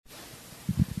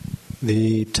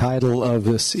The title of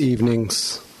this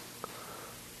evening's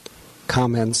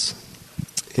comments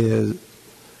is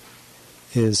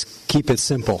Keep It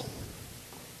Simple.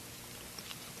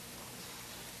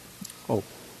 Oh.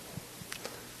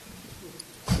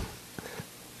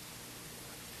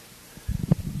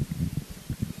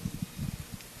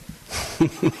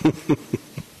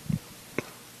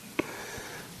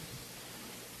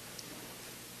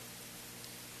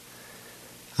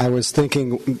 I was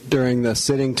thinking during the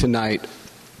sitting tonight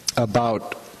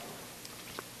about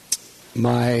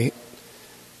my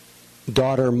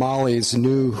daughter Molly's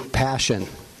new passion.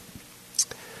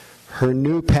 Her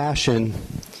new passion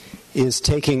is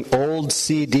taking old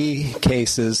CD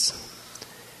cases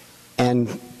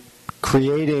and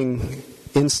creating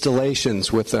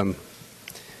installations with them,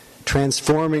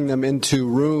 transforming them into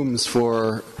rooms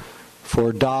for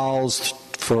dolls,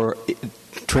 for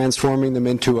transforming them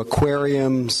into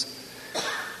aquariums,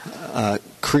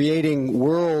 creating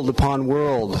world upon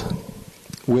world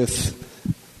with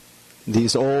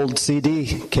these old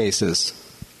CD cases.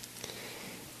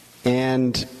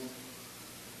 And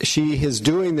she is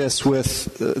doing this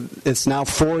with, it's now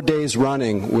 4 days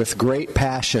running, with great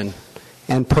passion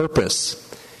and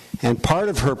purpose. And part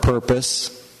of her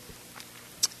purpose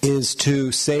is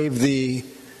to save the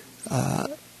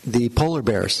polar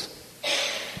bears.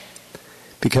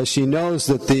 Because she knows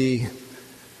that the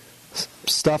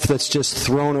stuff that's just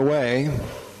thrown away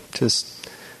just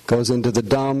goes into the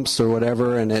dumps or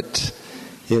whatever, and it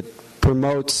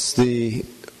promotes the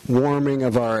warming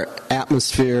of our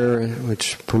atmosphere,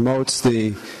 which promotes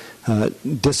the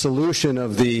dissolution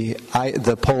of the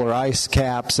polar ice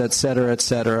caps,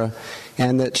 etc.,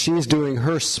 and that she's doing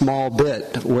her small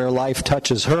bit where life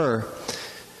touches her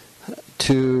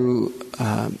to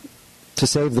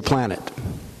save the planet.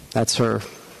 That's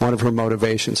one of her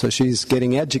motivations. So she's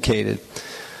getting educated.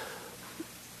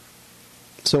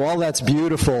 So all that's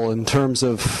beautiful in terms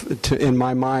of, in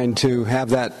my mind, to have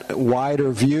that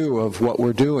wider view of what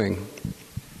we're doing.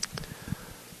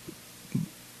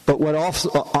 But what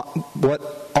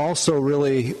also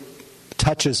really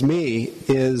touches me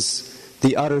is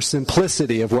the utter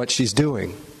simplicity of what she's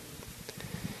doing.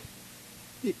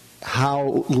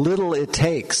 How little it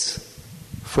takes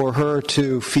for her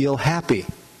to feel happy.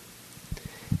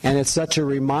 And it's such a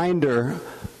reminder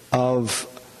of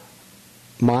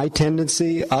my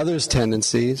tendency, others'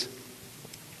 tendencies,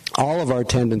 all of our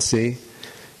tendency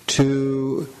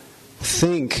to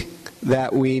think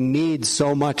that we need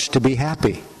so much to be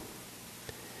happy.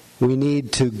 We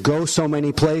need to go so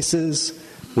many places.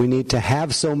 We need to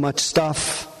have so much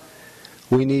stuff.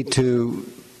 We need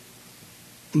to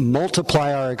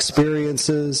multiply our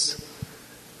experiences.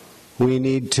 We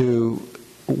need to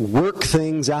work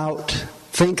things out,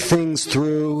 think things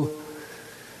through.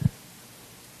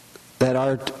 That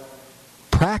our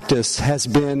practice has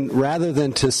been, rather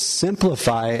than to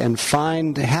simplify and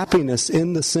find happiness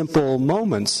in the simple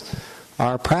moments,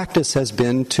 our practice has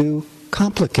been to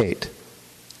complicate.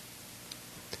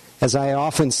 As I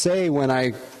often say when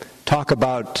I talk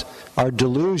about our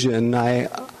delusion, I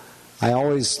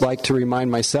always like to remind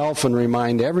myself and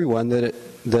remind everyone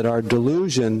that our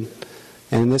delusion,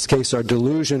 and in this case our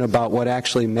delusion about what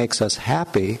actually makes us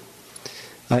happy,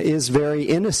 is very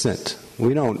innocent.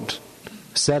 We don't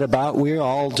set about, we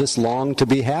all just long to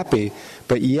be happy,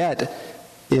 but yet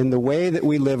in the way that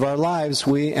we live our lives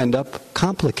we end up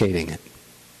complicating it.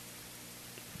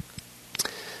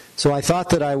 So I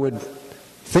thought that I would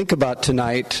think about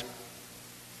tonight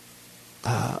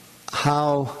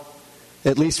how,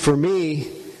 at least for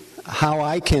me, how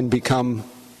I can become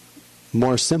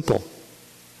more simple,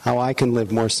 how I can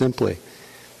live more simply.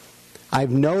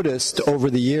 I've noticed over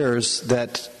the years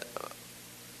that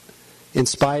in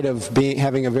spite of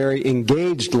having a very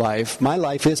engaged life, my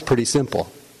life is pretty simple.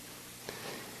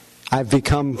 I've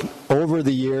become, over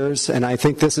the years, and I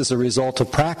think this is a result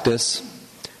of practice,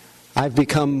 I've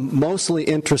become mostly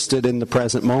interested in the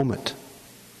present moment.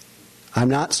 I'm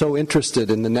not so interested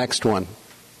in the next one,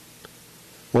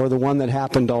 or the one that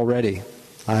happened already.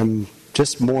 I'm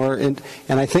just more and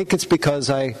I think it's because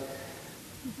I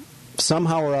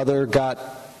somehow or other got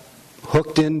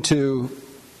hooked into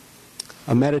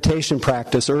a meditation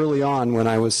practice early on when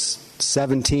I was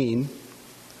 17.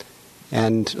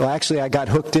 And actually I got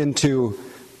hooked into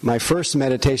my first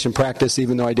meditation practice,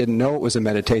 even though I didn't know it was a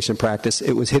meditation practice.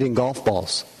 It was hitting golf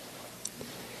balls.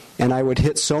 And I would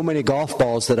hit so many golf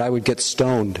balls that I would get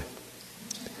stoned.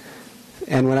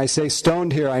 And when I say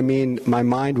stoned here, I mean my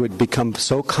mind would become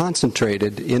so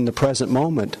concentrated in the present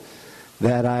moment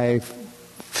that I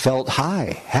felt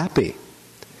high, happy.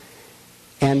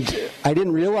 And I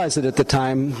didn't realize it at the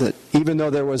time that even though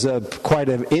there was quite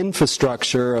an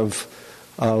infrastructure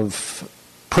of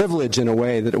privilege in a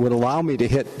way that it would allow me to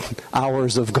hit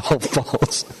hours of golf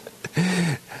balls,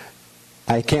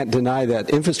 I can't deny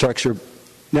that infrastructure.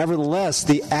 Nevertheless,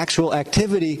 the actual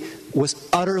activity was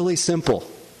utterly simple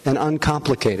and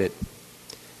uncomplicated.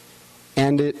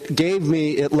 And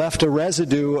it left a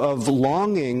residue of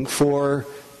longing for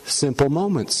simple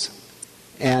moments.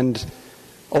 And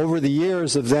over the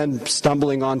years of then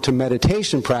stumbling onto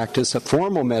meditation practice, a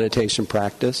formal meditation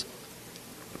practice,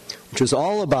 which was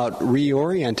all about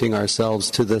reorienting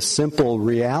ourselves to the simple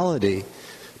reality,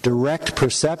 direct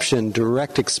perception,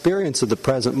 direct experience of the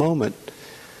present moment,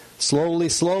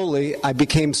 slowly, I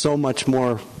became so much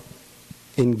more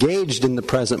engaged in the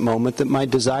present moment that my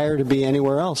desire to be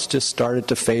anywhere else just started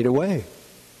to fade away.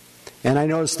 And I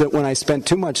noticed that when I spent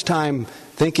too much time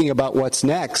thinking about what's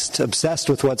next, obsessed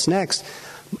with what's next,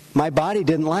 my body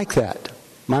didn't like that.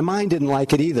 My mind didn't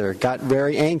like it either. It got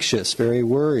very anxious, very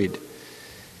worried.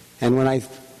 And when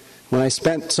I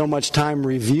spent so much time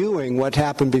reviewing what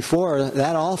happened before,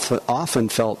 that often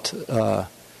felt,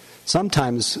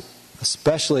 sometimes,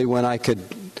 especially when I could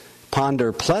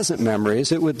ponder pleasant memories,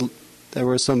 there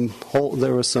was some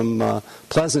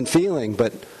pleasant feeling,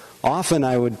 but often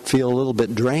I would feel a little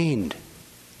bit drained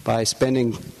by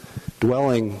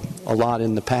dwelling a lot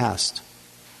in the past.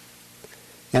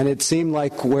 And it seemed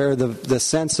like where the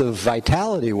sense of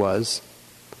vitality was,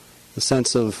 the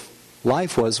sense of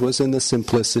life was in the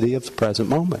simplicity of the present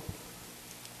moment.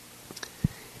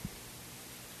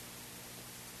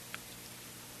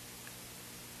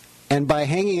 And by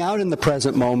hanging out in the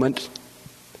present moment,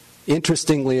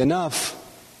 interestingly enough,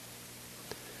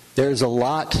 there's a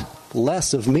lot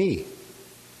less of me.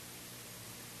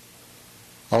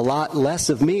 A lot less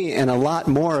of me and a lot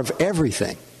more of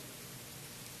everything.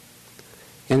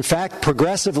 In fact,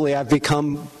 progressively, I've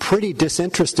become pretty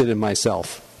disinterested in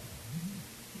myself.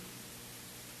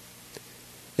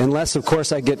 Unless, of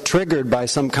course, I get triggered by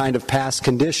some kind of past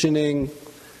conditioning,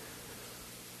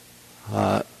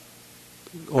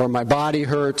 or my body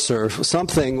hurts, or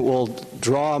something will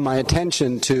draw my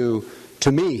attention to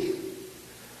me.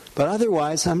 But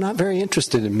otherwise, I'm not very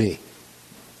interested in me.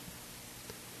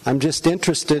 I'm just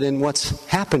interested in what's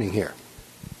happening here.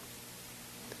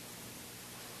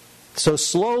 So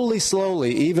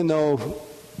slowly, even though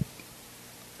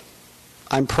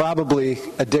I'm probably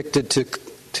addicted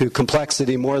to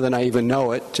complexity more than I even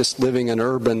know it, just living an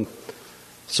urban,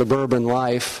 suburban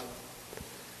life,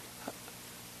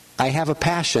 I have a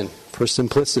passion for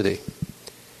simplicity.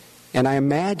 And I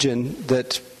imagine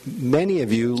that many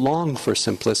of you long for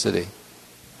simplicity.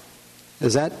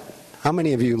 How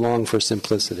many of you long for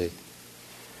simplicity?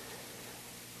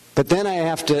 But then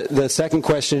the second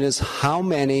question is, how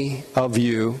many of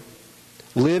you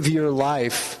live your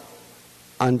life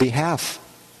on behalf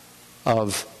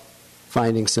of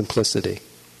finding simplicity?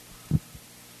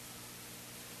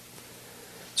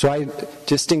 So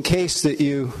just in case that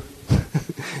you,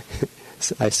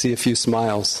 I see a few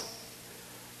smiles.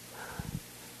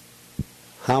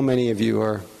 How many of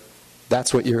you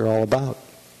that's what you're all about?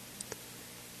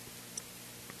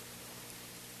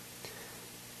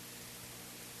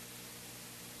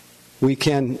 Do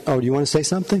you want to say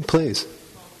something? Please.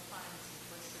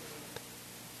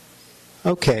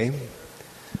 Okay.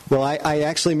 Well, I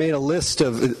actually made a list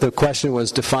of, the question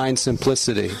was define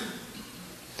simplicity.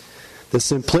 The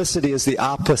simplicity is the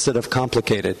opposite of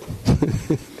complicated.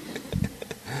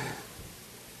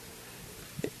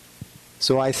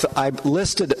 So I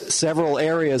listed several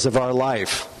areas of our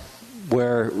life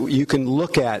where you can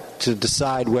look at to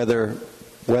decide whether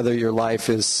your life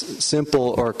is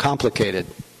simple or complicated.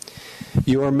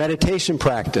 Your meditation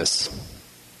practice.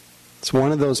 It's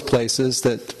one of those places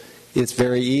that it's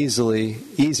very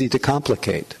easy to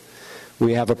complicate.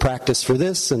 We have a practice for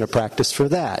this and a practice for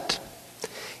that.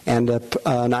 And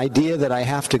an idea that I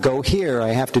have to go here, I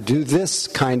have to do this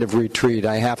kind of retreat,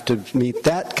 I have to meet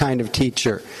that kind of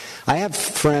teacher. I have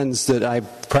friends that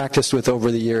I've practiced with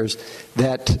over the years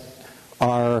that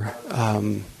are,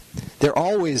 they're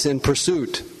always in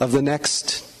pursuit of the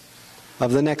next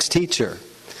teacher,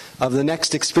 of the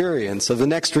next experience, of the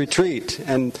next retreat.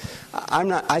 And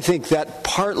I think that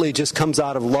partly just comes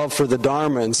out of love for the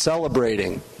Dharma and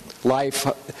celebrating the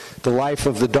life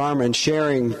of the Dharma and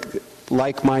sharing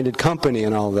like-minded company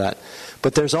and all that.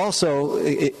 But there's also,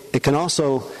 it can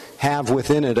also have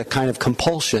within it a kind of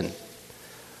compulsion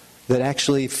that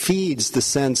actually feeds the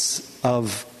sense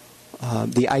of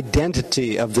the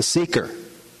identity of the seeker.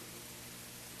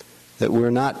 That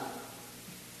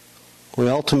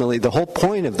ultimately, the whole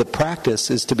point of the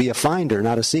practice is to be a finder,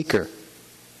 not a seeker.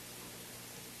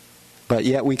 But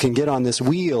yet we can get on this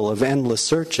wheel of endless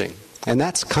searching. And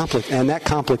that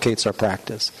complicates our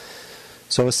practice.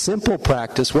 So a simple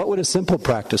practice, what would a simple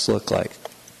practice look like?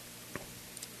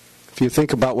 If you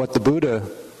think about what the Buddha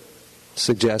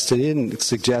suggested, he didn't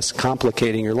suggest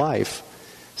complicating your life.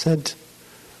 He said,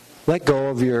 let go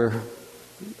of your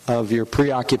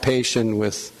preoccupation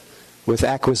with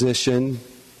acquisition,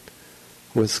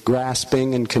 with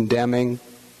grasping and condemning,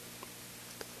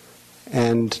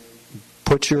 and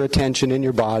put your attention in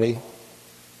your body.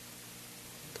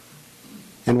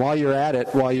 And while you're at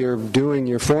it, while you're doing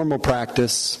your formal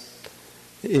practice,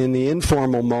 in the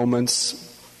informal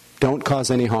moments, don't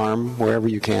cause any harm wherever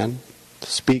you can.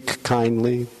 Speak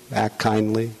kindly, act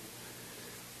kindly.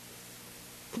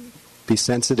 Be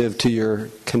sensitive to your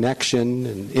connection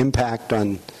and impact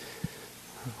on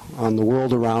the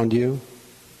world around you.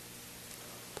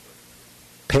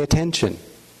 Pay attention.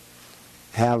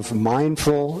 Have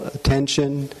mindful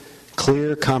attention,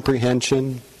 clear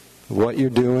comprehension of what you're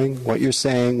doing, what you're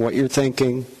saying, what you're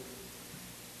thinking,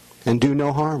 and do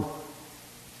no harm.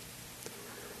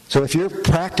 So if your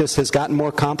practice has gotten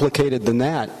more complicated than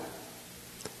that,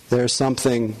 there's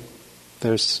something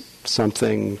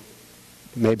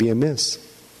maybe amiss.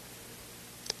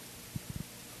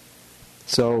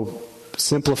 So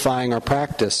simplifying our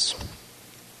practice.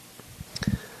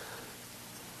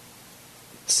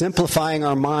 Simplifying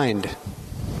our mind.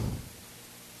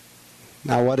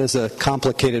 Now, what does a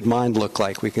complicated mind look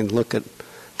like? We can look at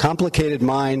complicated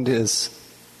mind is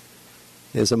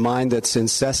a mind that's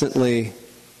incessantly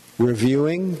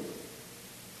reviewing,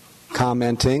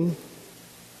 commenting,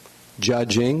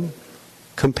 judging,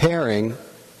 comparing,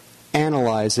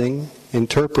 analyzing,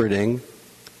 interpreting,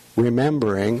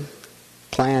 remembering,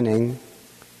 planning,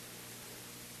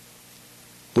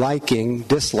 liking,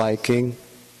 disliking,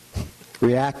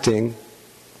 reacting.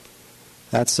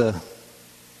 That's a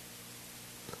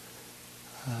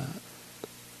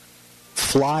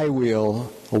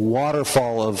flywheel, a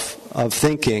waterfall of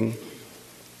thinking.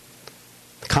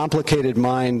 Complicated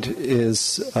mind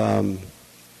is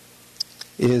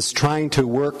trying to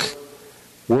work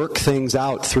things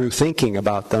out through thinking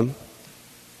about them,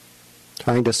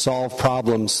 trying to solve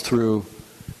problems through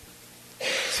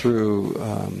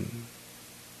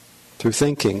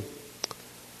thinking.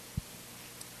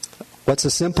 What's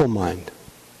a simple mind?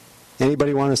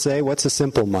 Anybody want to say, what's a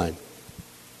simple mind?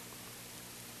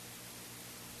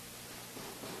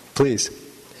 Please. It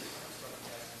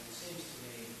seems to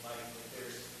me like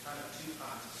there's kind of two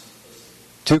kinds of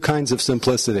simplicity. Two kinds of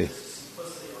simplicity.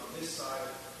 Simplicity on this side of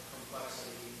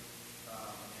complexity,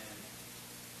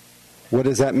 and What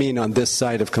does that mean on this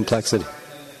side of complexity? and then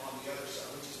on the other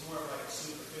side, which is more like a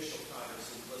superficial kind of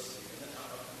simplicity, and then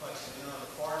of complexity. And then on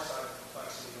the far side of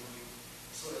complexity, when we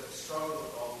sort of struggle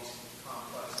with all these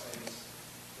complex things,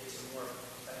 it's a more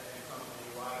and come and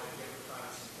arrive at a different kind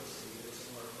of simplicity. It's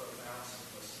a more profound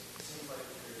simplicity. It seems like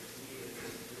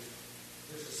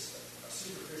there's a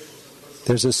superficial simplicity.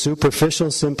 There's a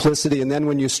superficial simplicity, and then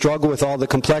when you struggle with all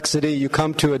the complexity, you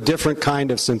come to a different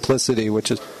kind of simplicity, which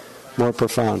is more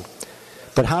profound.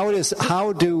 But how does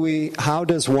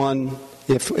one,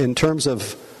 if in terms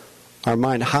of our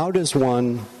mind, is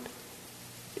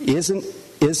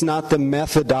not the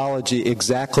methodology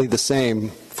exactly the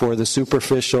same for the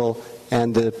superficial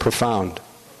and the profound?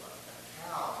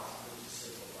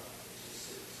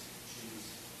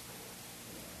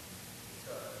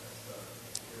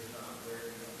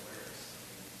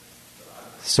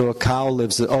 So a cow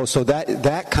lives. So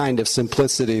that kind of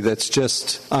simplicity that's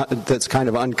just that's kind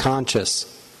of unconscious.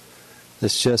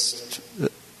 It's just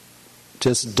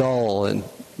dull and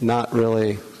not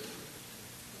really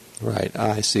right.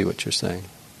 I see what you're saying.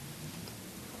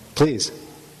 Please. I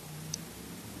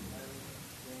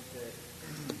think that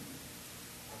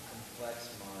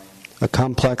A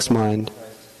complex mind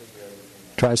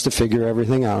tries to figure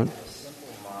everything out.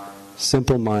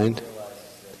 Simple mind.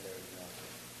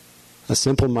 A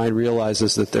simple mind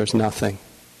realizes that there's nothing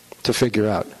to figure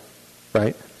out,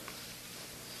 right?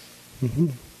 Mm-hmm.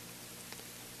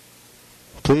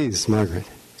 Please, Margaret.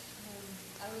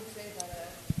 I would say that a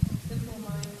simple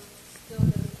mind still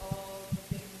does all the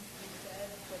things you said,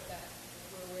 but that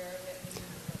we're aware of it and we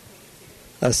don't take it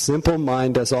seriously. A simple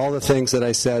mind does all the things that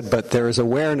I said, but there is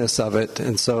awareness of it,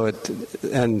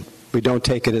 and we don't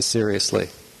take it as seriously.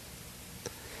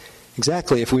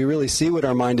 Exactly. If we really see what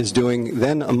our mind is doing,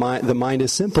 then the mind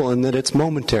is simple in that it's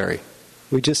momentary.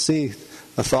 We just see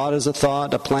a thought is a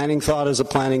thought, a planning thought is a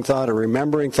planning thought, a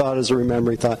remembering thought is a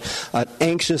remembering thought, an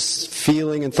anxious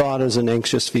feeling and thought is an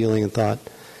anxious feeling and thought.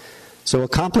 So a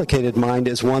complicated mind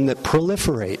is one that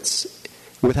proliferates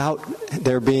without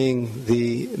there being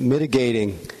the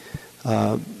mitigating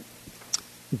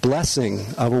blessing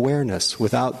of awareness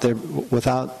without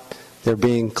there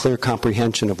being clear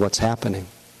comprehension of what's happening.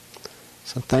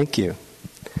 So thank you.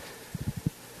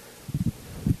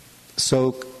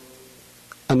 So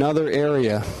another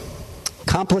area,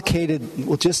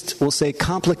 we'll say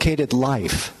complicated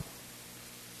life.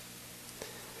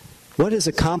 What does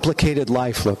a complicated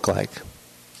life look like?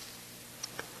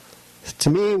 To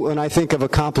me, when I think of a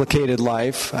complicated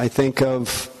life, I think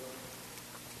of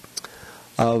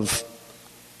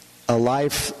a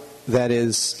life that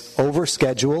is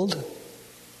overscheduled,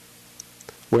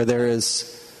 where there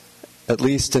is at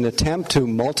least an attempt to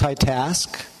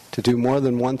multitask, to do more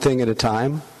than one thing at a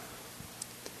time,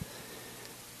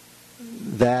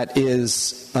 that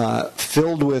is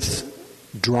filled with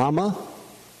drama,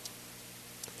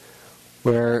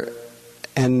 where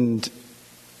in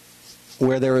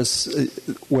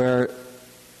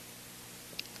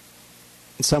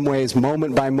some ways,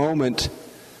 moment by moment,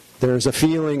 there's a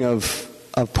feeling of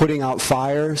putting out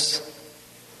fires,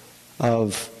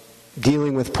 of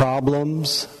dealing with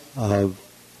problems of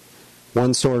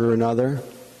one sort or another.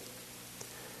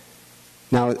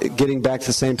 Now, getting back to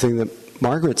the same thing that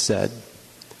Margaret said,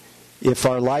 if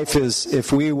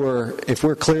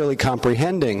we're clearly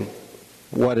comprehending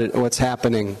what's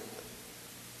happening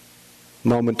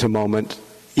moment to moment,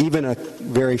 even a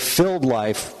very filled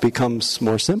life becomes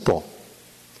more simple.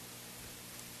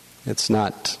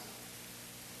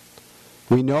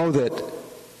 We know that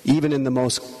even in the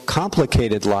most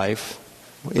complicated life,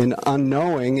 in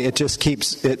unknowing, it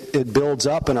builds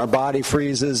up and our body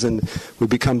freezes and we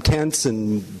become tense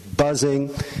and buzzing.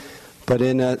 But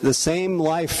in the same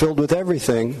life filled with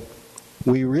everything,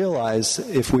 we realize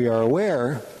if we are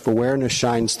aware, if awareness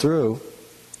shines through,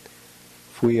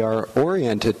 if we are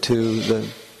oriented to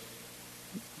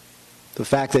the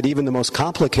fact that even the most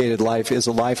complicated life is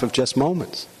a life of just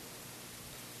moments.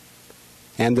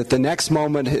 And that the next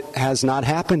moment has not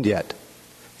happened yet.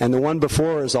 And the one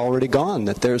before is already gone,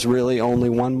 that there's really only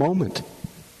one moment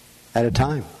at a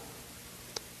time.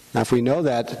 Now if we know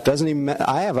that, it doesn't even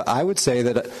I would say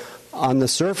that on the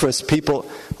surface, a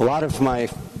lot of my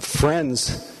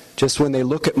friends, just when they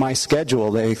look at my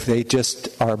schedule, they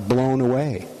just are blown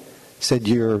away. Said,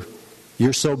 you're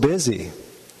so busy.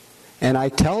 And I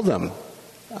tell them,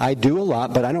 I do a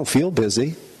lot, but I don't feel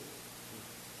busy.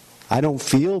 I don't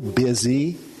feel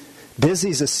busy. Busy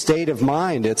is a state of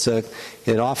mind. It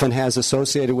often has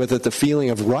associated with it the feeling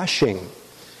of rushing.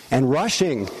 And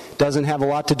rushing doesn't have a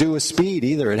lot to do with speed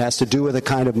either. It has to do with a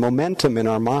kind of momentum in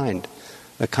our mind.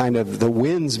 A kind of the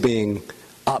winds being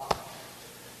up,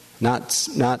 not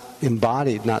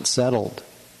embodied, not settled.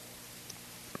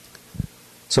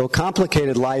 So a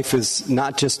complicated life is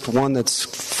not just one that's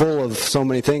full of so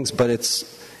many things, but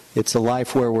it's a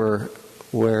life where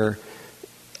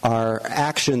our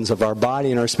actions of our body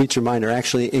and our speech and mind are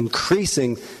actually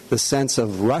increasing the sense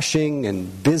of rushing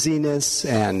and busyness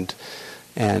and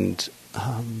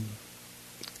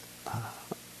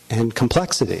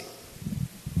complexity.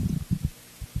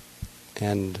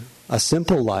 And a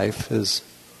simple life is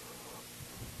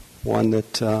one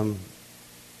that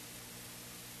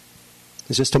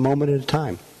is just a moment at a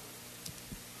time.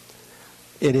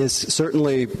 It is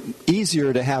certainly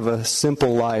easier to have a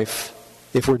simple life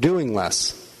if we're doing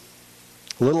less.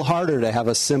 A little harder to have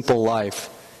a simple life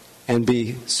and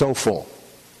be so full,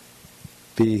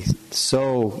 be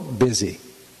so busy,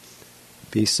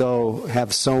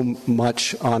 have so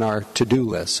much on our to-do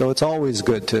list. So it's always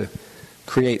good to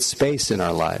create space in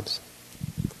our lives.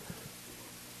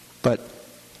 But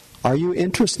are you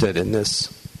interested in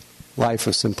this life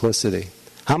of simplicity?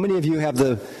 How many of you have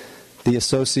the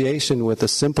association with a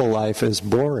simple life as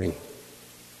boring?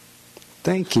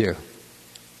 Thank you.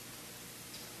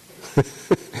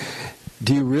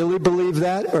 Do you really believe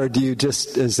that, or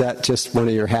is that just one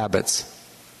of your habits?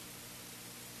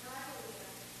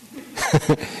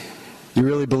 You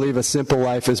really believe a simple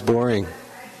life is boring?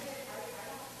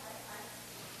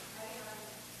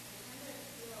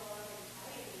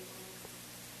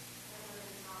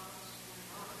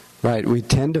 Right, you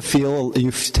tend to feel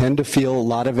a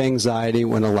lot of anxiety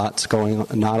when not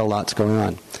a lot's going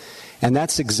on. And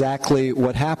that's exactly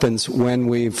what happens when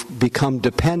we've become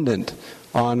dependent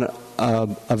on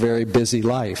a very busy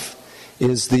life,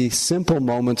 is the simple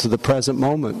moments of the present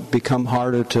moment become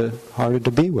harder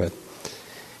to be with.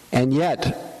 And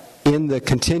yet, in the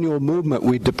continual movement,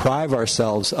 we deprive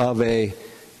ourselves of a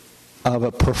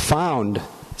profound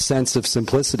sense of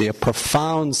simplicity, a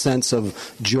profound sense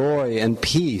of joy and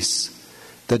peace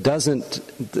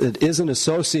that isn't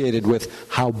associated with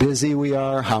how busy we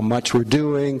are, how much we're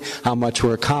doing, how much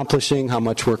we're accomplishing, how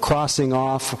much we're crossing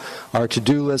off our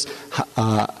to-do list,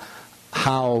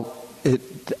 how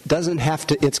it doesn't have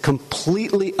to, it's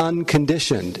completely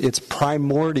unconditioned, it's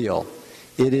primordial.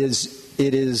 It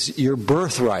is your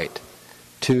birthright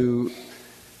to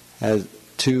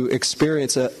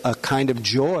experience a kind of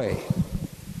joy,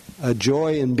 a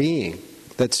joy in being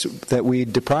that we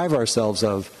deprive ourselves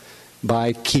of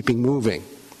by keeping moving,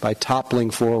 by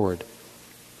toppling forward.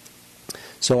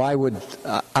 So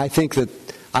I think that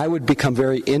I would become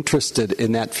very interested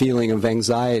in that feeling of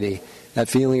anxiety. That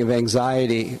feeling of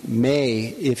anxiety may,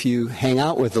 if you hang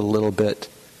out with it a little bit,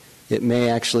 it may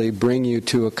actually bring you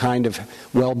to a kind of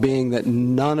well-being that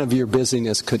none of your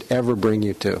busyness could ever bring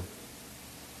you to.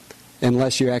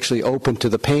 Unless you're actually open to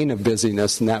the pain of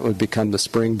busyness, and that would become the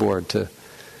springboard to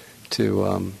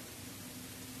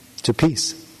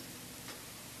peace.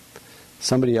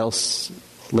 Somebody else,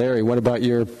 Larry, what about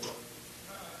your...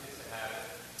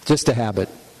 Just a habit.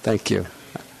 Thank you.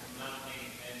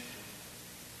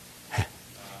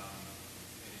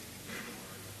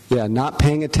 Yeah, not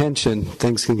paying attention,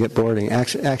 things can get boring.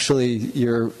 Actually,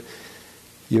 you're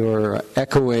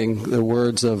echoing the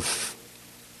words of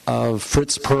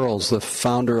Fritz Perls, the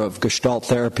founder of Gestalt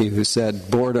therapy, who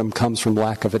said, boredom comes from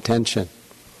lack of attention.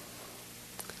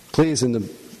 Please, in the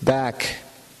back.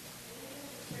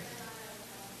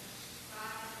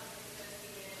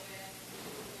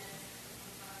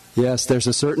 Yes, there's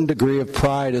a certain degree of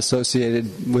pride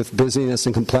associated with busyness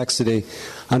and complexity.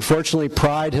 Unfortunately,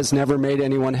 pride has never made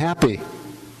anyone happy.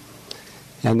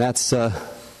 And that's the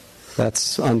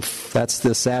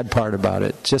sad part about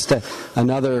it. Just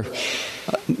another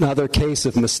case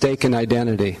of mistaken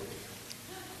identity.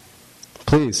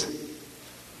 Please.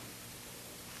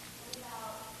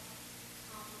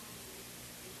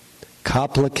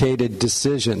 Complicated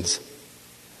decisions.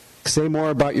 Say more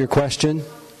about your question.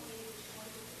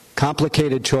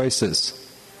 Complicated choices.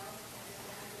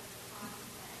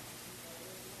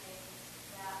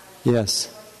 Yes.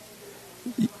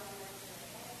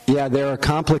 Yeah, there are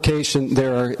complications.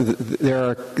 There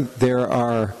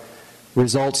are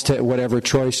results to whatever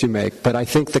choice you make. But I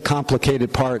think the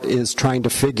complicated part is trying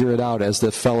to figure it out, as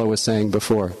the fellow was saying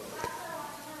before.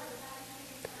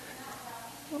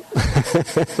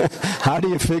 How do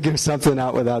you figure something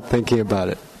out without thinking about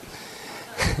it?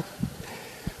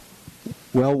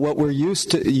 Well, what we're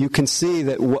used to, you can see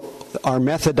that our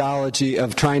methodology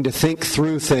of trying to think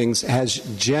through things has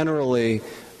generally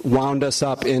wound us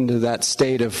up into that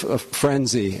state of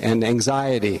frenzy and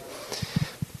anxiety.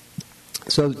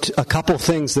 So a couple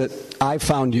things that I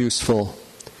found useful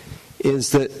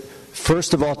is that,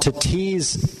 first of all, to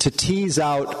tease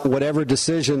out whatever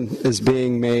decision is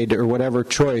being made or whatever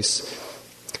choice,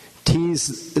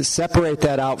 separate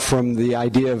that out from the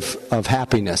idea of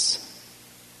happiness.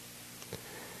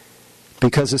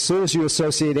 Because as soon as you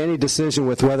associate any decision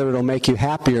with whether it'll make you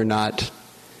happy or not,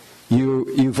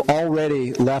 you've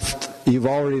already left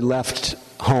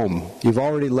home. You've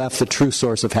already left the true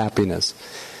source of happiness.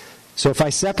 So if I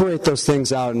separate those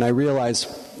things out and I realize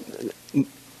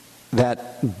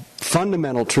that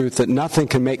fundamental truth that nothing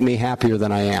can make me happier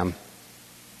than I am,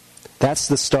 that's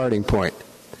the starting point.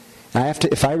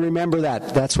 If I remember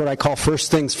that, that's what I call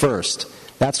first things first.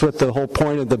 That's what the whole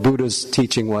point of the Buddha's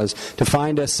teaching was, to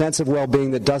find a sense of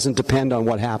well-being that doesn't depend on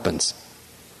what happens.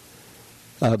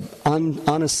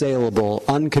 Unassailable,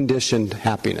 unconditioned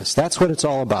happiness. That's what it's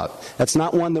all about. That's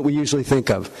not one that we usually think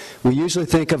of. We usually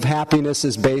think of happiness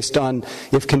as based on,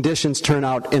 if conditions turn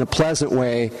out in a pleasant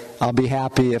way, I'll be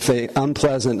happy. If they're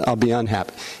unpleasant, I'll be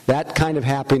unhappy. That kind of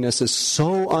happiness is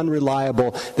so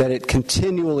unreliable that it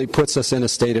continually puts us in a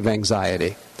state of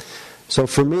anxiety. So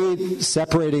for me,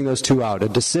 separating those two out, a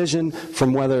decision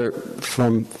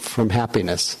from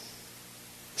happiness.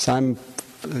 So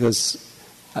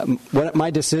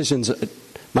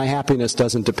my happiness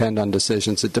doesn't depend on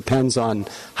decisions. It depends on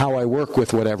how I work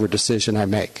with whatever decision I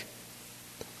make,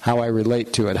 how I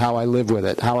relate to it, how I live with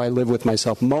it, how I live with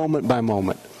myself moment by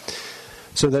moment.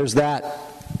 So there's that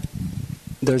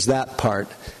part.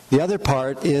 The other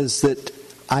part is that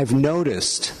I've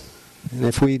noticed, and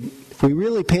if we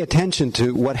really pay attention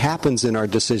to what happens in our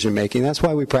decision making, that's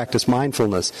why we practice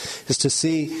mindfulness, is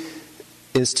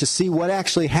to see what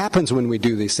actually happens when we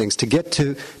do these things, to get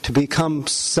to become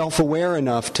self-aware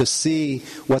enough to see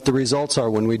what the results are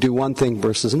when we do one thing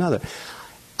versus another.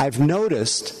 I've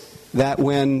noticed that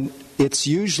when it's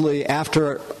usually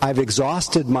after I've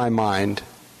exhausted my mind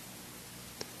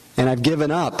and I've given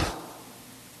up,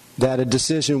 that a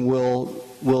decision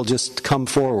will just come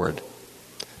forward.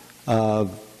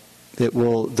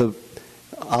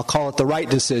 I'll call it the right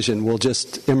decision, will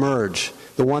just emerge,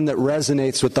 the one that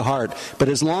resonates with the heart. But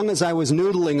as long as I was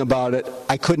noodling about it,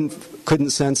 I couldn't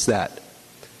sense that.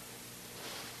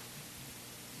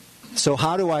 So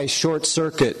how do I short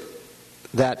circuit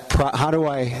that? How do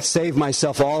I save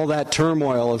myself all that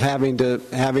turmoil of having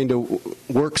to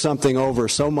work something over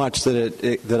so much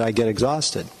that I get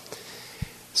exhausted?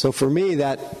 So for me,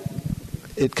 that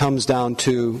it comes down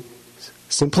to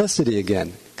simplicity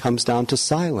again. Comes down to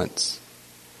silence.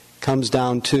 Comes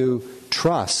down to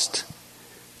trust.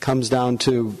 Comes down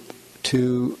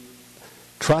to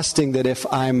trusting that if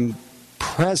I'm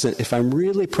present, if I'm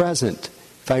really present,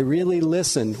 if I really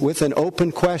listen with an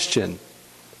open question,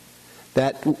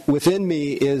 that within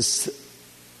me is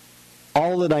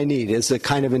all that I need, is a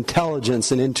kind of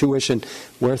intelligence and intuition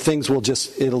where things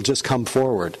it'll just come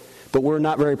forward. But we're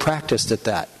not very practiced at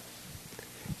that.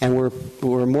 And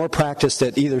we're more practiced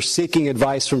at either seeking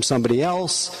advice from somebody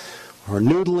else or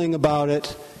noodling about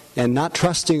it and not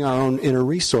trusting our own inner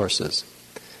resources.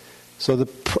 So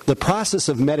the process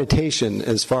of meditation,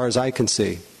 as far as I can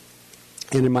see,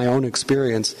 and in my own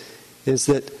experience, is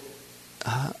that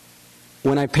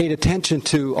when I paid attention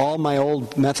to all my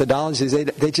old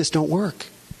methodologies, they just don't work.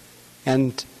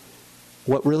 And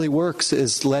what really works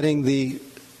is letting the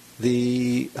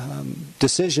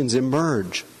decisions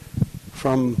emerge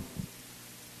from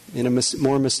in a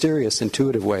more mysterious,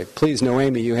 intuitive way. Please,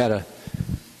 Noemi, you had a...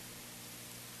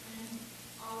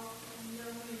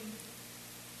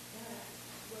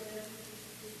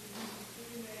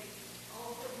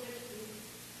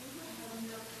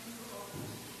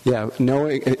 Yeah,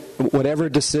 knowing whatever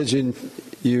decision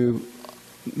you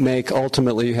make,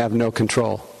 ultimately you have no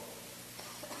control.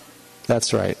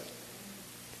 That's right.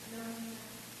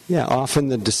 Yeah, often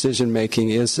the decision making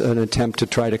is an attempt to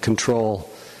try to control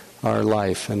our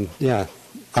life, and yeah,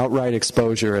 outright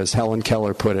exposure, as Helen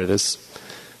Keller put it, is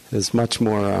much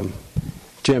more.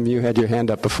 Jim, you had your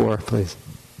hand up before, please.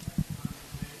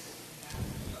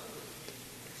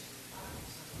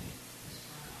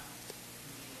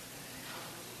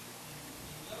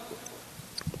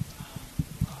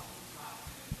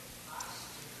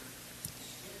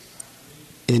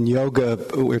 In yoga,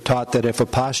 we're taught that if a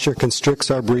posture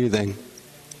constricts our breathing,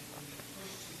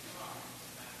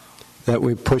 that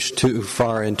we push too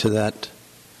far into that.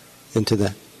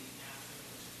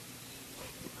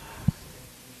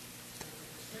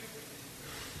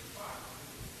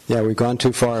 Yeah, we've gone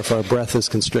too far if our breath is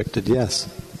constricted, yes.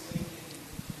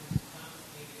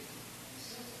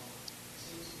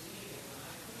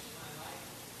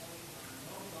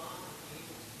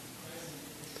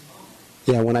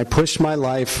 Yeah, when I push my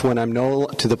life, when I'm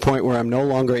to the point where I'm no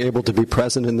longer able to be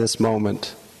present in this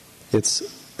moment, it's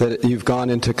that you've gone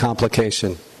into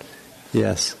complication.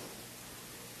 Yes.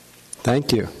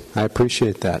 Thank you. I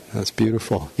appreciate that. That's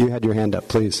beautiful. You had your hand up,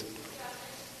 please.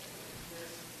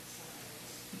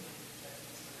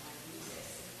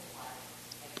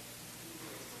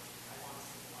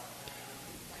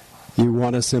 You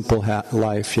want a simple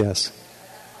life, yes.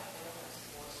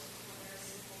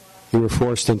 You were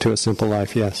forced into a simple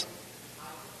life, yes.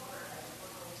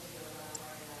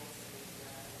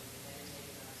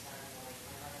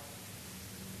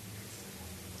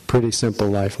 Pretty simple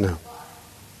life now.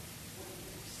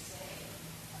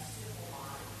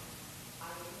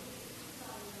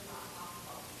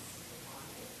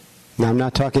 Now I'm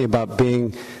not talking about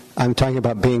I'm talking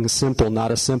about being simple,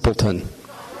 not a simpleton.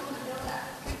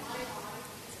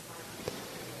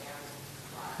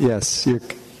 Yes, you're...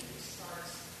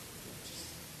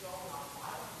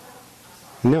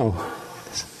 No.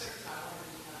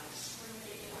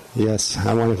 Yes,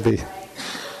 I want to be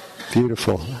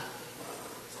beautiful.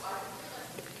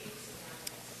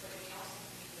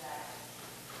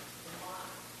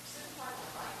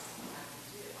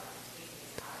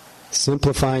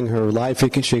 Simplifying her life,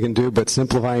 she can do, but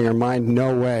simplifying her mind,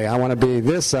 no way. I want to be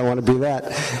this, I want to be that.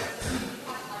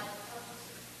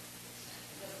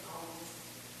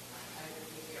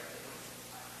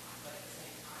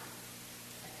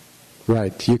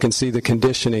 Right. You can see the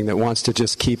conditioning that wants to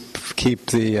just keep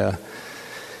the...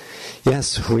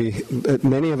 Yes,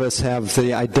 many of us have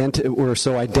we're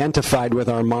so identified with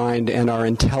our mind and our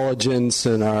intelligence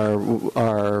and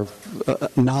our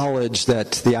knowledge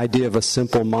that the idea of a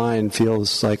simple mind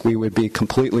feels like we would be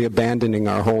completely abandoning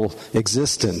our whole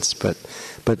existence. But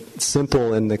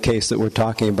simple in the case that we're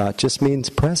talking about just means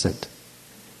present.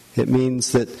 It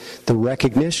means that the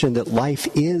recognition that life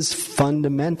is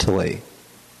fundamentally,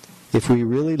 if we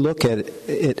really look at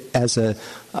it as a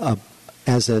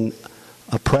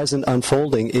present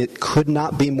unfolding, it could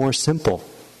not be more simple.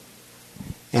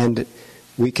 And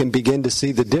we can begin to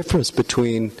see the difference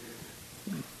between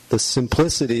the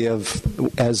simplicity of,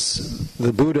 as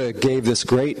the Buddha gave this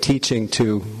great teaching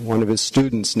to one of his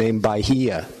students named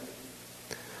Bahiya,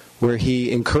 where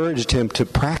he encouraged him to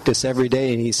practice every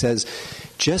day, and he says,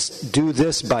 just do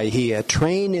this, Bahiya,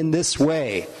 train in this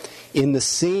way. In the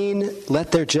seen,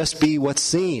 let there just be what's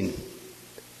seen.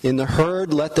 In the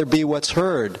heard, let there be what's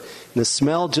heard. In the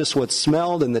smell, just what's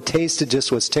smelled. In the tasted,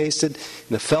 just what's tasted.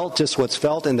 In the felt, just what's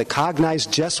felt. In the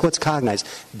cognized, just what's cognized.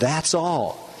 That's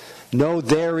all. No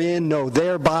therein, no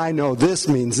thereby, no this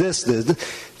means this.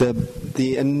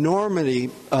 The enormity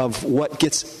of what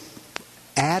gets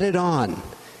added on,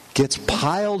 gets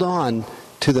piled on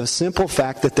to the simple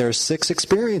fact that there are 6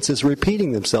 experiences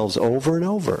repeating themselves over and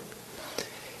over.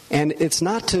 And it's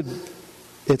not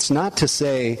to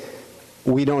say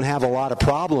we don't have a lot of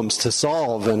problems to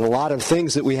solve and a lot of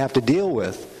things that we have to deal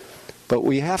with. But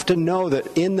we have to know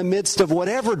that in the midst of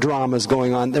whatever drama is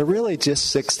going on, there are really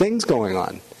just 6 things going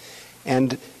on.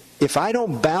 And if I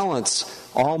don't balance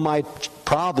all my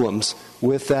problems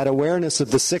with that awareness of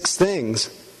the 6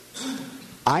 things,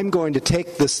 I'm going to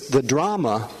take the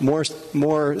drama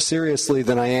more seriously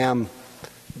than I am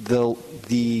the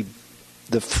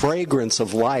fragrance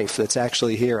of life that's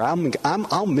actually here.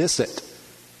 I'll miss it.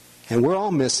 And we're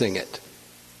all missing it.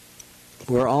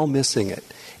 We're all missing it.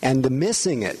 And the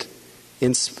missing it,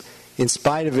 in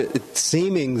spite of it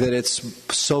seeming that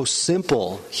it's so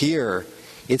simple here,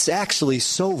 it's actually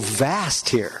so vast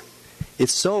here.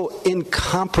 It's so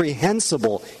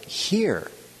incomprehensible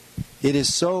here. It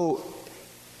is so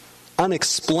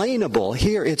unexplainable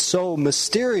here. It's so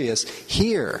mysterious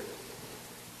here.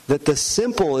 That the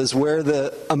simple is where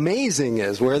the amazing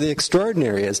is, where the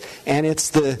extraordinary is. And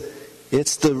it's the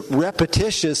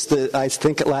repetitious that I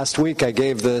think last week I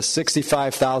gave the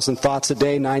 65,000 thoughts a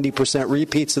day, 90%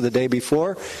 repeats of the day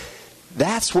before.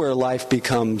 That's where life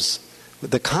becomes,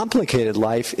 the complicated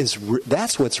life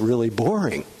that's what's really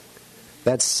boring.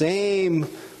 That same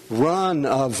run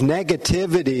of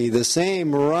negativity, the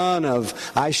same run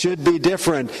of I should be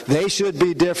different, they should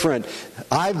be different,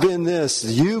 I've been this,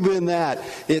 you've been that.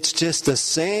 It's just the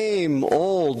same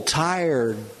old,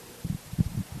 tired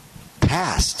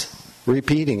past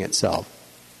repeating itself.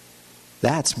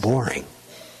 That's boring.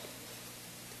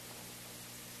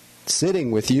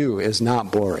 Sitting with you is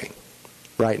not boring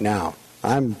right now.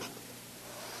 I'm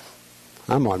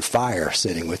on fire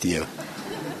sitting with you.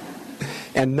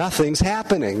 And nothing's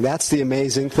happening. That's the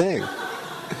amazing thing.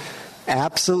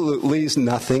 Absolutely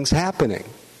nothing's happening.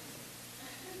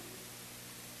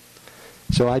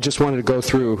 So I just wanted to go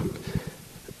through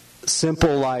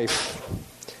simple life,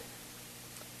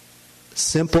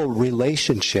 simple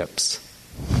relationships.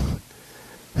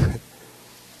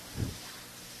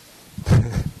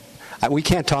 We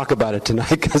can't talk about it tonight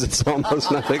because it's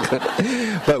almost nothing.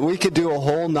 But we could do a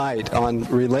whole night on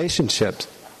relationships.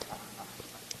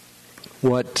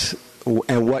 What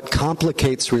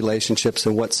complicates relationships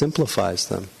and what simplifies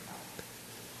them.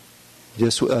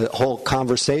 Just a whole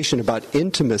conversation about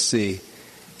intimacy,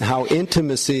 how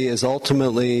intimacy is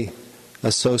ultimately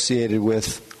associated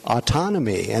with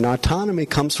autonomy, and autonomy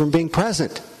comes from being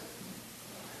present.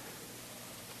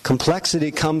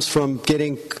 Complexity comes from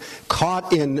getting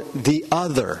caught in the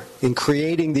other, in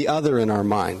creating the other in our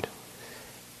mind.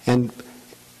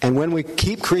 And when we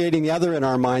keep creating the other in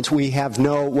our minds, we have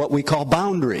what we call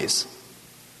boundaries.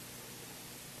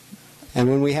 And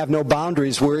when we have no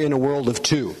boundaries, we're in a world of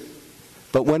 2.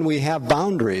 But when we have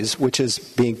boundaries, which is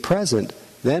being present,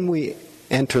 then we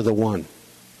enter the 1.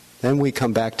 Then we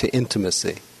come back to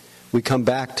intimacy. We come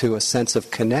back to a sense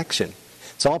of connection.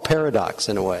 It's all paradox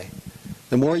in a way.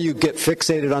 The more you get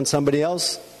fixated on somebody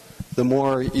else, the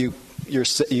more you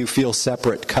feel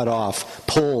separate, cut off,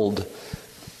 pulled,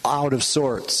 out of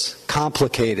sorts,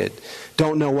 complicated,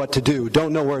 don't know what to do,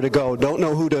 don't know where to go, don't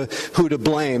know who to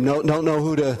blame, don't know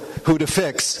who to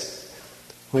fix.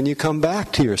 When you come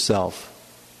back to yourself,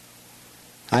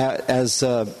 as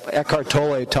Eckhart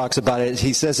Tolle talks about it,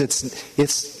 he says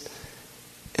it's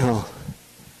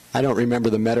I don't remember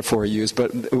the metaphor he used, but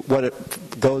what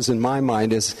it goes in my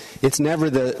mind is it's never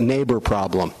the neighbor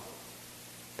problem.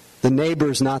 The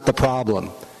neighbor's not the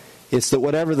problem. It's that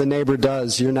whatever the neighbor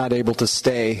does, you're not able to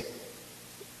stay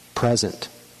present.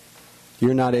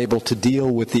 You're not able to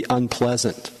deal with the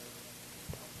unpleasant.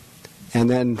 And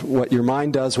then what your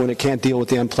mind does when it can't deal with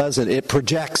the unpleasant, it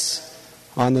projects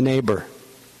on the neighbor.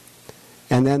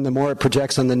 And then the more it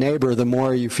projects on the neighbor, the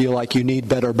more you feel like you need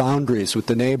better boundaries with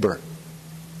the neighbor.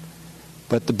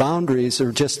 But the boundaries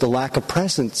are just a lack of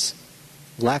presence,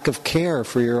 lack of care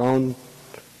for your own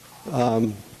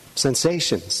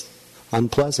sensations,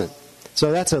 unpleasant.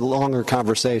 So that's a longer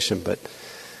conversation, but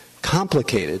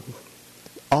complicated.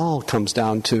 all comes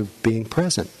down to being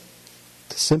present,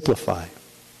 to simplify.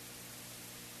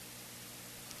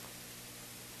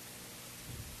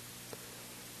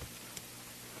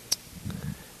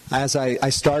 As I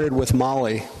started with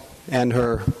Molly and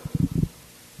her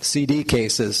CD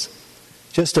cases,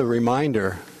 just a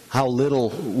reminder how little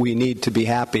we need to be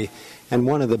happy. And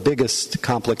one of the biggest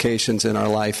complications in our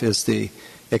life is the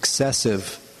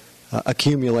excessive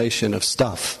accumulation of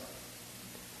stuff.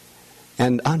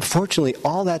 And unfortunately,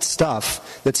 all that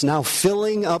stuff that's now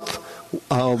filling up,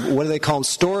 what do they call them,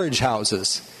 storage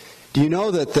houses. Do you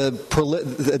know that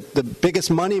the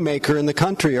biggest money maker in the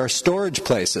country are storage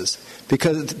places?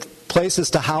 Because places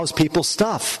to house people's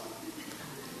stuff.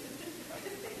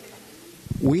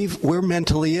 We're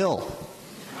mentally ill.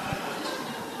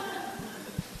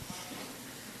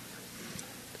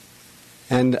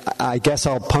 And I guess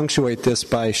I'll punctuate this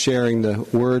by sharing the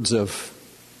words of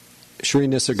Sri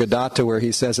Nisargadatta, where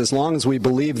he says, as long as we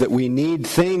believe that we need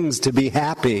things to be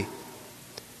happy,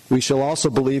 we shall also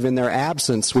believe in their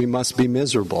absence we must be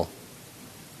miserable.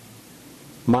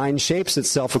 Mind shapes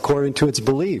itself according to its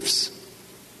beliefs.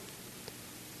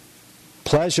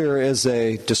 Pleasure is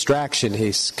a distraction,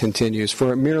 he continues,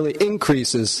 for it merely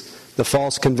increases the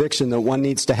false conviction that one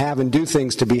needs to have and do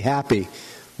things to be happy,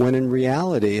 when in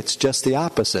reality it's just the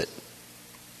opposite.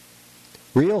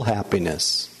 Real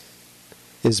happiness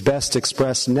is best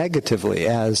expressed negatively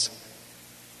as,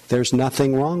 there's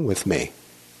nothing wrong with me.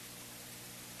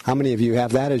 How many of you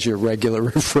have that as your regular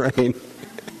refrain?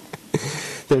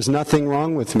 There's nothing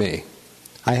wrong with me.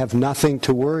 I have nothing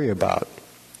to worry about.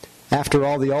 After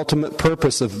all, the ultimate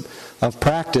purpose of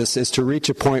practice is to reach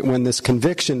a point when this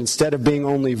conviction, instead of being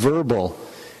only verbal,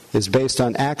 is based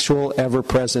on actual,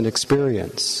 ever-present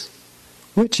experience.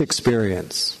 Which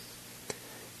experience?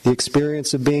 The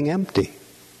experience of being empty,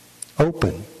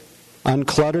 open,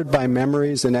 uncluttered by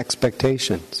memories and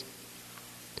expectations.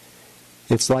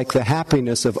 It's like the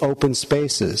happiness of open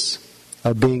spaces,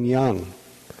 of being young,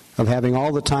 of having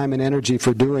all the time and energy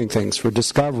for doing things, for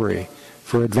discovery,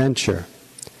 for adventure.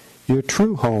 Your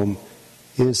true home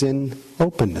is in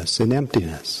openness, in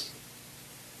emptiness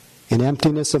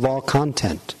of all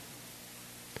content.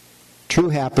 True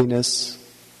happiness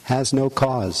has no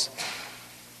cause,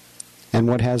 and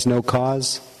what has no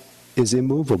cause is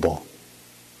immovable.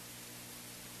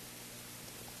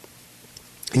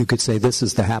 You could say this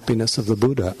is the happiness of the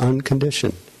Buddha,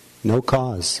 unconditioned, no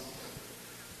cause.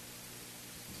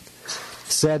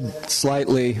 Said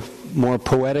slightly more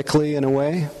poetically in a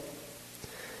way,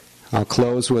 I'll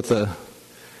close with a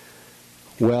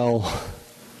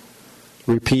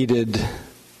well-repeated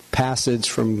passage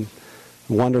from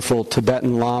a wonderful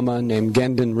Tibetan Lama named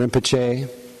Gendon Rinpoche,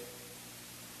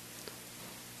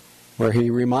 where he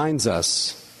reminds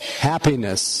us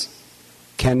happiness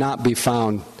cannot be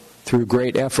found through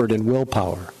great effort and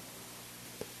willpower,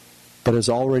 but is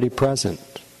already present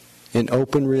in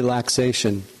open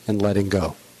relaxation and letting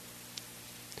go.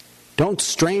 Don't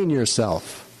strain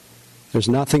yourself. There's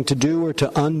nothing to do or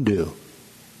to undo.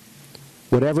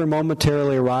 Whatever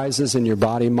momentarily arises in your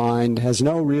body-mind has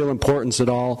no real importance at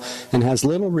all and has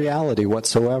little reality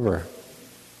whatsoever.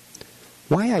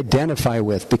 Why identify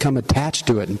with, become attached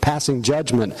to it, and passing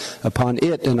judgment upon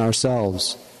it and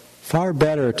ourselves? Far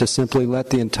better to simply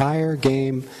let the entire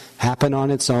game happen on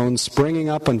its own, springing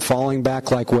up and falling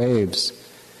back like waves,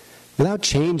 without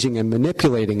changing and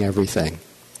manipulating everything.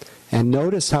 And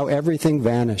notice how everything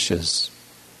vanishes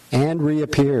and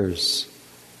reappears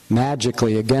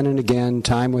magically again and again,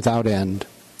 time without end.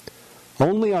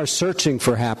 Only our searching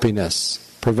for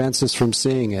happiness prevents us from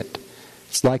seeing it.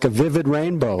 It's like a vivid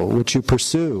rainbow which you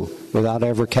pursue without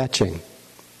ever catching,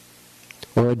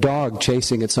 or a dog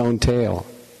chasing its own tail.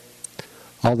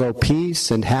 Although peace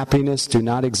and happiness do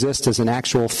not exist as an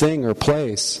actual thing or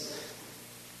place,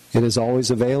 it is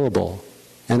always available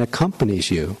and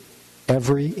accompanies you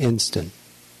every instant.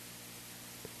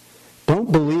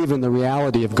 Don't believe in the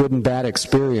reality of good and bad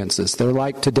experiences. They're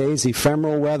like today's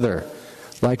ephemeral weather,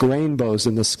 like rainbows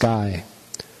in the sky.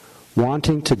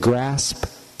 Wanting to grasp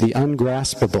the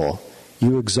ungraspable,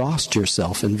 you exhaust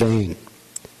yourself in vain.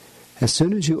 As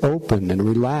soon as you open and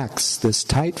relax this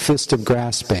tight fist of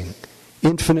grasping,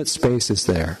 infinite space is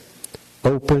there,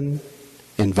 open,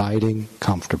 inviting,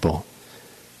 comfortable.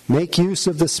 Make use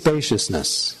of the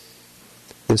spaciousness,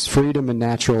 this freedom and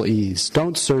natural ease.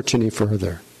 Don't search any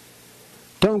further.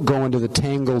 Don't go into the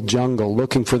tangled jungle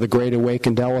looking for the great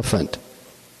awakened elephant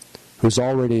who's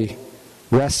already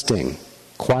resting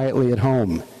quietly at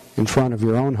home in front of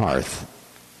your own hearth.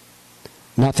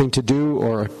 Nothing to do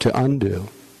or to undo.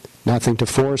 Nothing to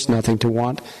force, nothing to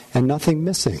want, and nothing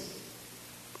missing.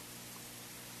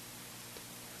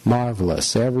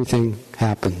 marvelous. Everything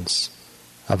happens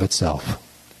of itself.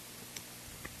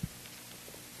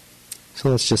 So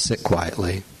let's just sit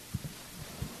quietly.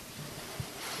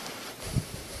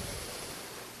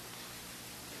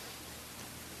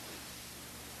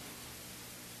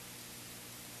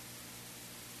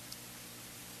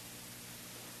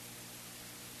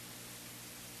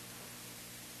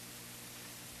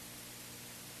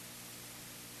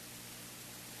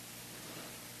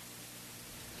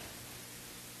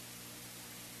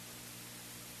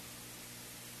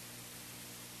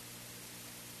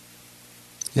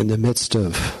 In the midst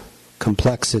of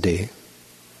complexity,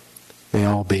 may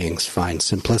all beings find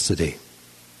simplicity.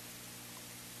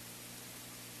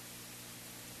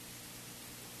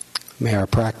 May our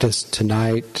practice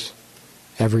tonight,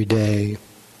 every day,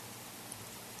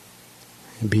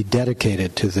 be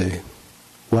dedicated to the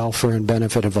welfare and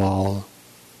benefit of all,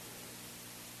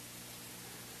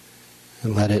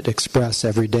 and let it express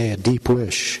every day a deep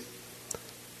wish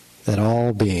that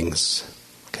all beings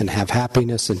can have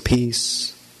happiness and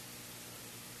peace,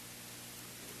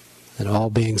 that all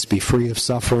beings be free of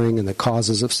suffering and the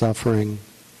causes of suffering,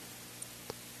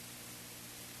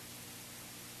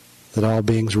 that all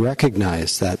beings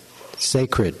recognize that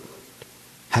sacred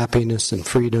happiness and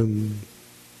freedom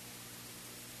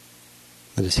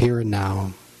that is here and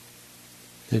now,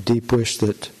 a deep wish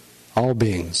that all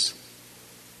beings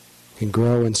can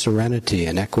grow in serenity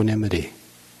and equanimity,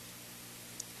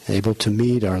 able to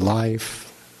meet our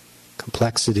life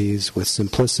complexities with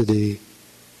simplicity,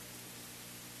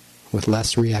 with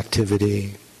less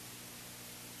reactivity.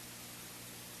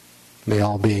 May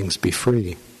all beings be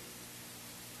free.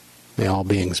 May all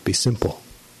beings be simple.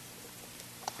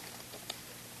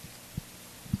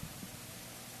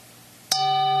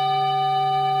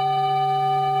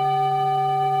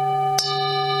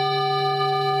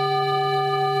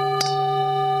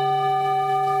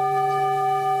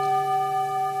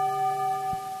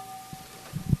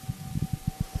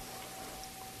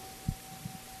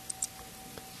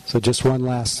 So just one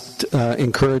last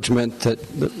encouragement, that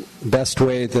the best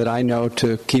way that I know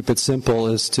to keep it simple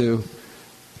is to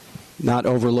not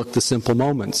overlook the simple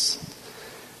moments.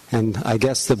 And I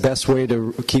guess the best way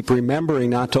to keep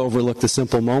remembering not to overlook the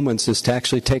simple moments is to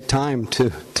actually take time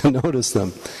to notice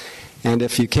them. And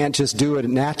if you can't just do it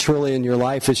naturally in your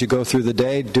life as you go through the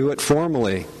day, do it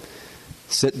formally.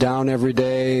 Sit down every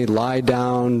day, lie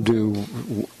down,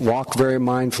 walk very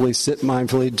mindfully, sit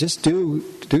mindfully. Just do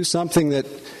something that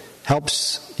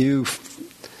helps you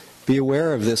be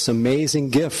aware of this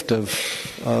amazing gift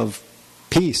of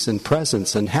peace and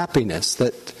presence and happiness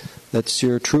that's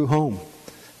your true home,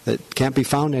 that can't be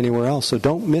found anywhere else. So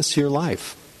don't miss your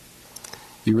life.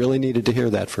 You really needed to hear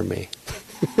that from me.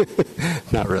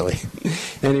 Not really.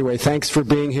 Anyway, thanks for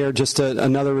being here. Just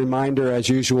another reminder, as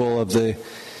usual, of the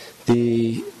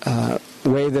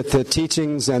way that the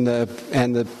teachings and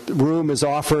the room is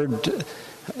offered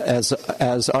as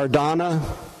Ardana,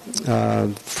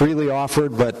 freely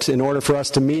offered. But in order for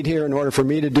us to meet here, in order for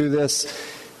me to do this,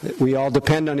 we all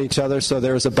depend on each other. So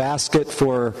there's a basket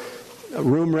for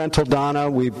room rental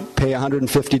Dana. We pay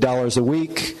 $150 a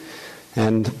week.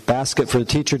 And basket for the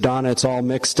teacher Dana, it's all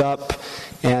mixed up.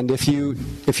 And if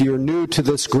you're new to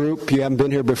this group, you haven't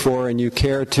been here before, and you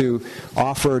care to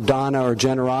offer Dana or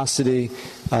generosity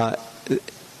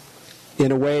in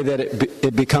a way that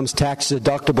it becomes tax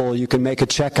deductible, you can make a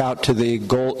check out to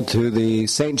the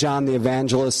St. John the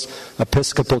Evangelist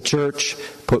Episcopal Church,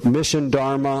 put Mission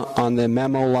Dharma on the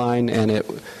memo line, and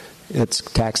it's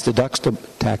tax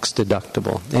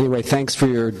deductible. Anyway, thanks for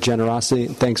your generosity,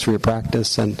 thanks for your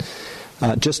practice, and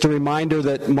just a reminder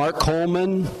that Mark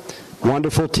Coleman,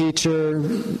 wonderful teacher,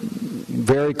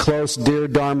 very close, dear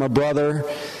Dharma brother,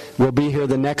 will be here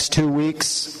the next 2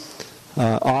 weeks.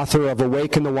 Author of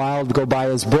Awake in the Wild. Go buy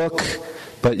his book,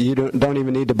 but you don't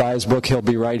even need to buy his book. He'll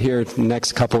be right here the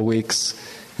next couple of weeks.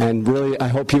 And really, I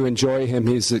hope you enjoy him.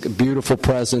 He's a beautiful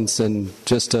presence, and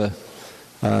just I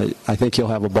think you'll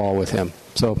have a ball with him.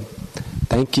 So,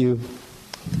 thank you.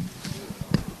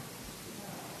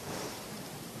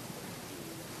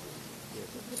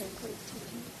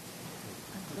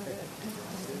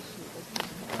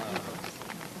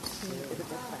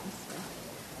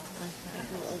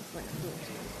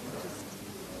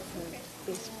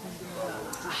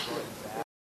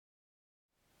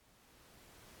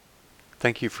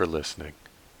 Thank you for listening.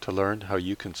 To learn how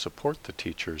you can support the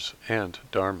teachers and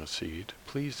Dharma Seed,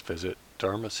 please visit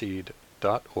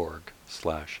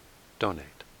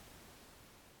dharmaseed.org/donate.